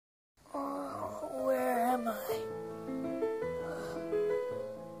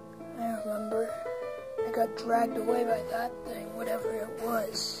got dragged away by that thing, whatever it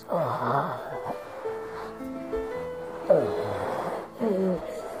was.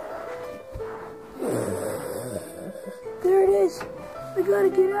 There it is! I gotta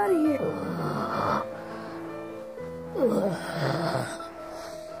get out of here!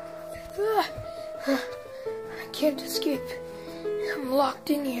 I can't escape. I'm locked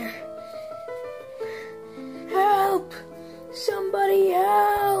in here. Help! Somebody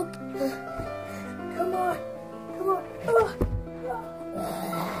help! Come on, come on. Help!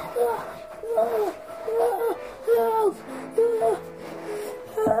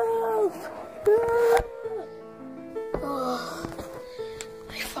 Help!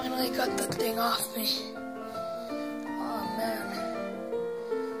 I finally got the thing off me. Oh man.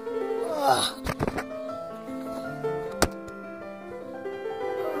 Oh man.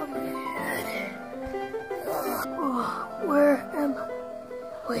 Where am I?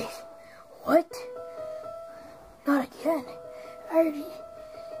 Wait, what? Not again.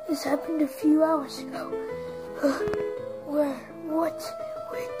 This happened a few hours ago. Where? What?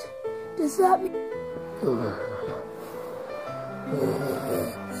 Wait, does that mean?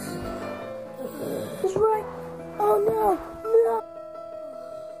 It's right. Oh no, no.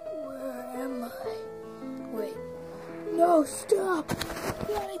 Where am I? Wait. No, stop.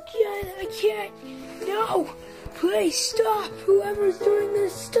 I can't. No. Please stop. Whoever's doing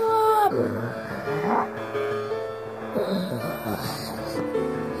this, stop.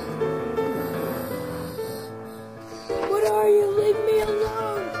 What are you? Leave me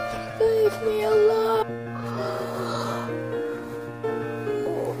alone. Leave me alone.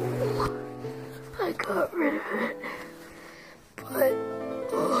 I got rid of it, but it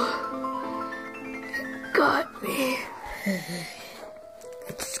got me.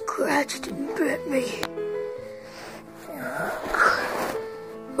 It scratched and bit me.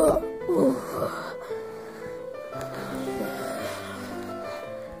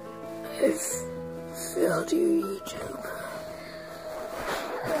 I've failed you, YouTube.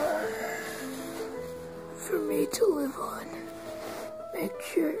 For me to live on, make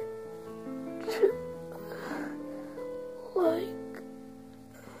sure to like,